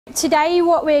Today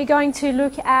what we're going to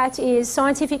look at is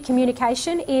scientific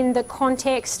communication in the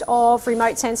context of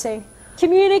remote sensing.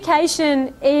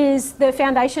 Communication is the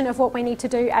foundation of what we need to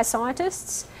do as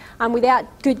scientists.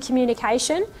 Without good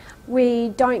communication, we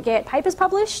don't get papers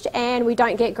published and we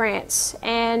don't get grants,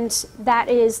 and that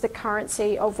is the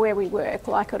currency of where we work,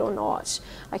 like it or not.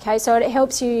 Okay, so it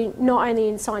helps you not only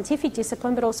in scientific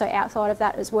discipline but also outside of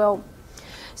that as well.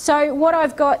 So what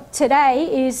I've got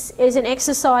today is an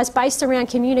exercise based around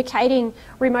communicating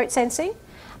remote sensing.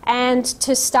 And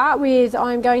to start with,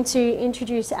 I'm going to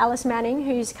introduce Alice Manning,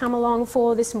 who's come along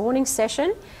for this morning's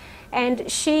session.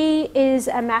 And she is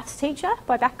a maths teacher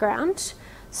by background.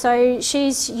 So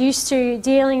she's used to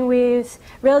dealing with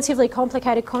relatively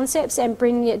complicated concepts and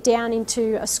bringing it down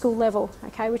into a school level,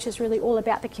 okay, which is really all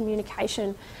about the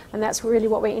communication, and that's really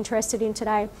what we're interested in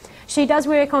today. She does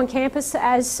work on campus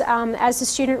as a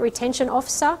student retention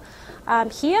officer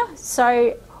here.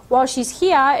 So while she's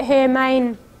here, her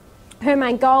main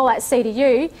goal at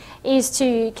CDU is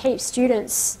to keep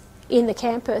students in the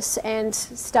campus and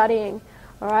studying.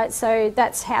 All right, so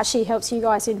that's how she helps you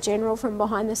guys in general from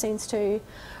behind the scenes too.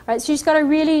 All right, so she's got a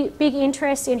really big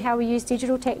interest in how we use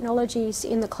digital technologies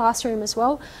in the classroom as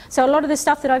well. So a lot of the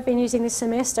stuff that I've been using this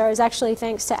semester is actually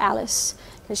thanks to Alice,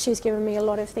 because she's given me a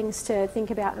lot of things to think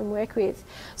about and work with.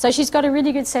 So she's got a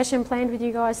really good session planned with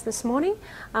you guys this morning.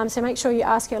 So make sure you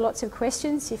ask her lots of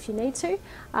questions if you need to,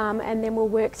 and then we'll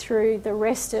work through the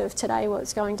rest of today,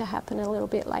 what's going to happen a little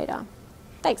bit later.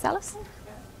 Thanks, Alice.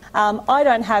 I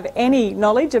don't have any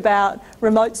knowledge about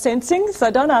remote sensing,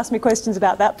 so don't ask me questions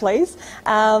about that, please.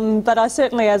 But I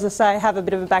certainly, as I say, have a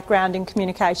bit of a background in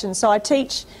communication. So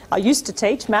I used to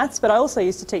teach maths, but I also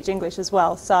used to teach English as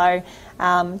well. So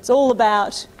it's all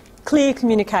about clear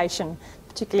communication,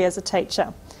 particularly as a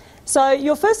teacher. So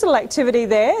your first little activity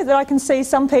there, that I can see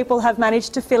some people have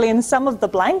managed to fill in some of the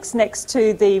blanks next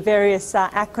to the various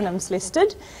acronyms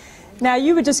listed. Now,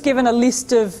 you were just given a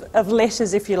list of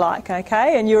letters, if you like,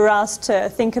 okay, and you were asked to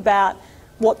think about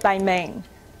what they mean.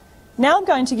 Now I'm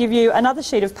going to give you another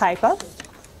sheet of paper,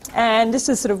 and this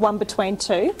is sort of one between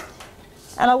two,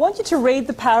 and I want you to read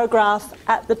the paragraph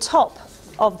at the top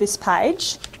of this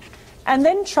page and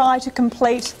then try to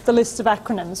complete the list of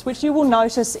acronyms, which you will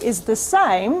notice is the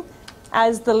same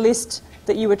as the list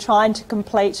that you were trying to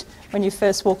complete when you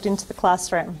first walked into the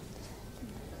classroom.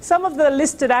 Some of the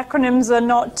listed acronyms are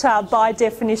not by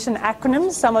definition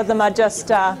acronyms. Some of them are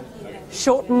just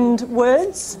shortened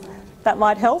words. That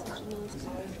might help.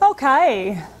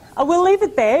 Okay, I will leave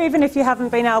it there, even if you haven't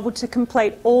been able to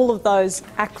complete all of those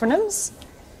acronyms.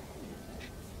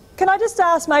 Can I just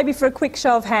ask maybe for a quick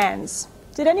show of hands?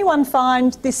 Did anyone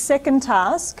find this second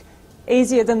task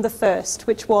easier than the first,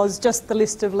 which was just the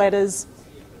list of letters,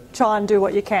 try and do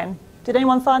what you can? Did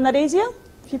anyone find that easier?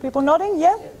 A few people nodding,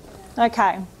 yeah?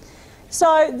 Okay,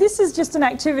 so this is just an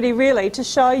activity really to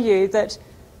show you that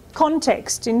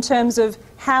context in terms of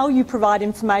how you provide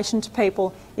information to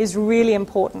people is really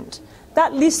important.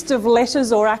 That list of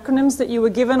letters or acronyms that you were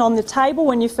given on the table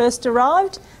when you first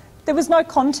arrived, there was no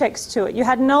context to it. You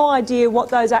had no idea what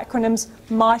those acronyms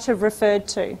might have referred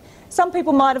to. Some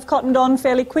people might have cottoned on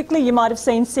fairly quickly. You might have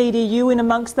seen CDU in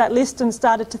amongst that list and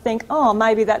started to think, oh,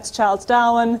 maybe that's Charles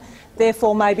Darwin,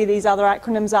 therefore maybe these other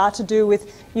acronyms are to do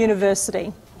with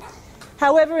university.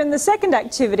 However, in the second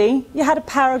activity, you had a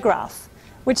paragraph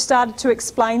which started to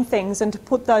explain things and to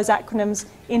put those acronyms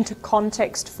into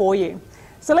context for you.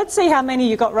 So let's see how many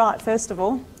you got right, first of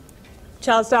all.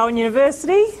 Charles Darwin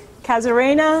University,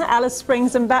 Casuarina, Alice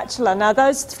Springs and Bachelor. Now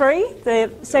those three, the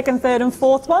second, third and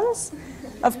fourth ones,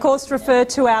 of course refer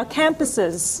to our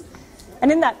campuses.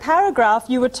 And in that paragraph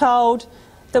you were told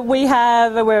that we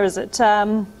have, where is it,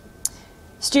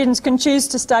 students can choose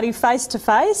to study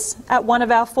face-to-face at one of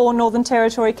our 4 Northern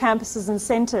Territory campuses and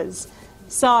centres.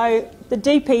 So the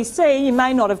DPC, you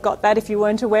may not have got that if you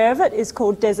weren't aware of it, is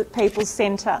called Desert People's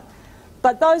Centre.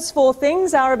 But those 4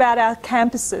 things are about our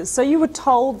campuses, so you were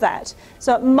told that.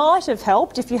 So it might have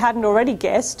helped, if you hadn't already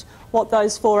guessed, what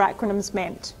those 4 acronyms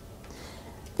meant.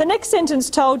 The next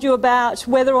sentence told you about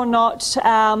whether or not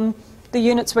the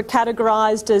units were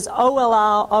categorised as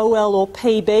OLR, OL or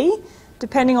PB,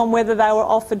 depending on whether they were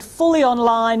offered fully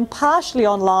online, partially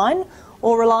online,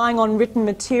 or relying on written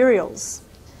materials.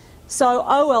 So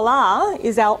OLR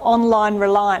is our online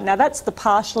reliant. Now that's the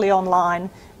partially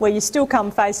online, where you still come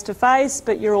face to face,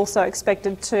 but you're also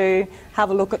expected to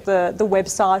have a look at the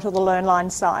website or the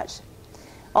LearnLine site.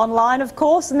 Online, of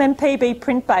course, and then PB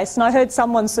print-based. And I heard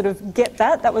someone sort of get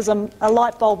that. That was a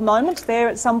light bulb moment there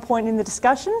at some point in the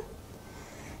discussion.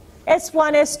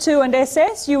 S1, S2 and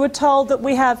SS, you were told that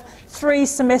we have 3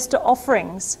 semester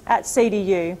offerings at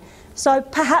CDU. So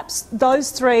perhaps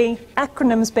those three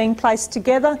acronyms being placed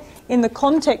together in the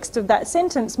context of that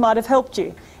sentence might have helped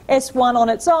you. S1 on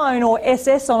its own or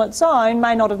SS on its own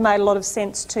may not have made a lot of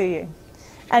sense to you,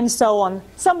 and so on.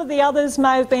 Some of the others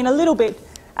may have been a little bit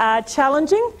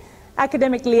challenging.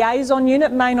 Academic liaison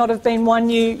unit may not have been one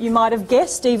you might have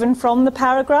guessed even from the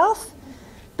paragraph,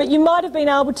 but you might have been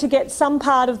able to get some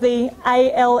part of the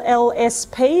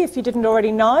ALLSP, if you didn't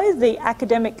already know, the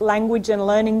Academic Language and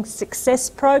Learning Success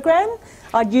Program.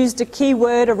 I'd used a key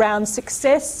word around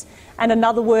success and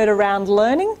another word around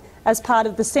learning as part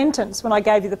of the sentence when I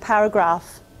gave you the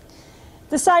paragraph.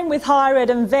 The same with higher ed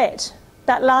and vet.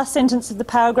 That last sentence of the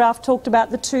paragraph talked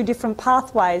about the two different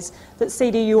pathways that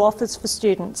CDU offers for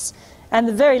students. And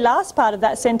the very last part of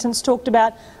that sentence talked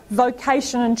about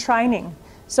vocation and training.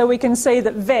 So we can see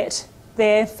that vet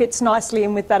there fits nicely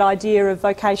in with that idea of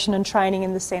vocation and training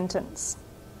in the sentence.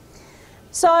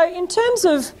 So in terms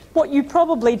of what you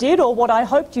probably did, or what I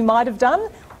hoped you might have done,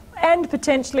 and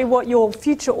potentially what your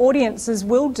future audiences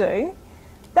will do,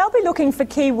 they'll be looking for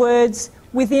keywords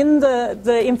within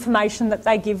the information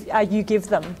that you give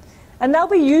them. And they'll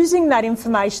be using that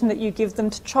information that you give them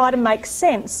to try to make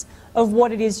sense of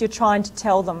what it is you're trying to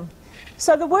tell them.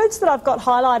 So the words that I've got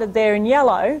highlighted there in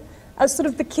yellow are sort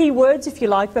of the key words, if you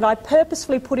like, that I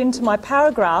purposefully put into my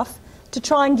paragraph to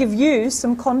try and give you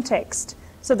some context,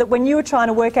 so that when you were trying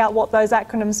to work out what those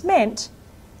acronyms meant,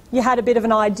 you had a bit of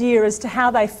an idea as to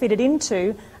how they fitted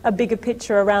into a bigger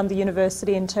picture around the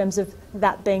university in terms of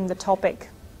that being the topic.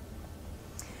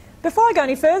 Before I go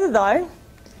any further though,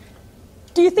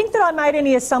 do you think that I made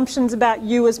any assumptions about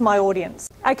you as my audience?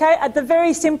 Okay, at the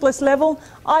very simplest level,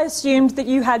 I assumed that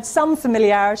you had some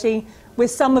familiarity with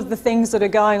some of the things that are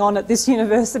going on at this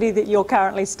university that you're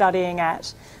currently studying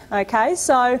at. Okay,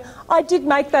 so I did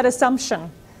make that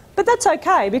assumption, but that's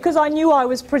okay because I knew I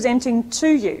was presenting to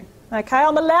you. Okay,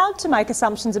 I'm allowed to make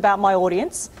assumptions about my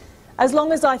audience as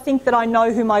long as I think that I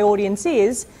know who my audience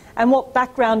is and what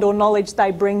background or knowledge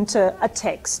they bring to a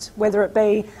text, whether it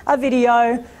be a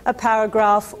video, a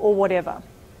paragraph or whatever.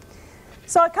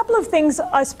 So a couple of things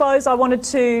I suppose I wanted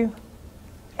to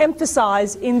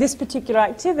emphasise in this particular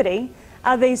activity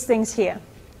are these things here.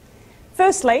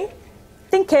 Firstly,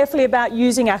 think carefully about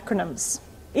using acronyms.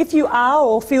 If you are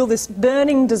or feel this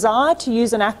burning desire to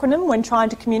use an acronym when trying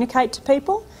to communicate to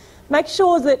people, make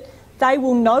sure that they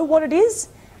will know what it is,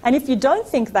 and if you don't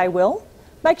think they will,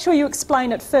 make sure you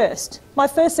explain it first. My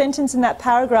first sentence in that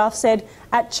paragraph said,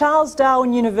 at Charles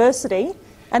Darwin University,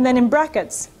 and then in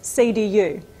brackets,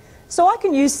 CDU. So I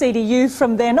can use CDU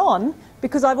from then on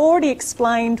because I've already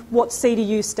explained what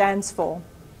CDU stands for.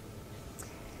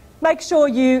 Make sure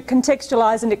you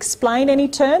contextualise and explain any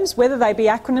terms, whether they be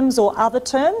acronyms or other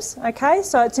terms, okay?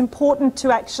 So it's important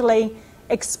to actually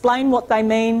explain what they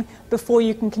mean before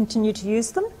you can continue to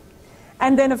use them.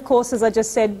 And then, of course, as I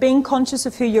just said, being conscious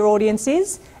of who your audience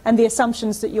is and the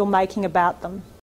assumptions that you're making about them.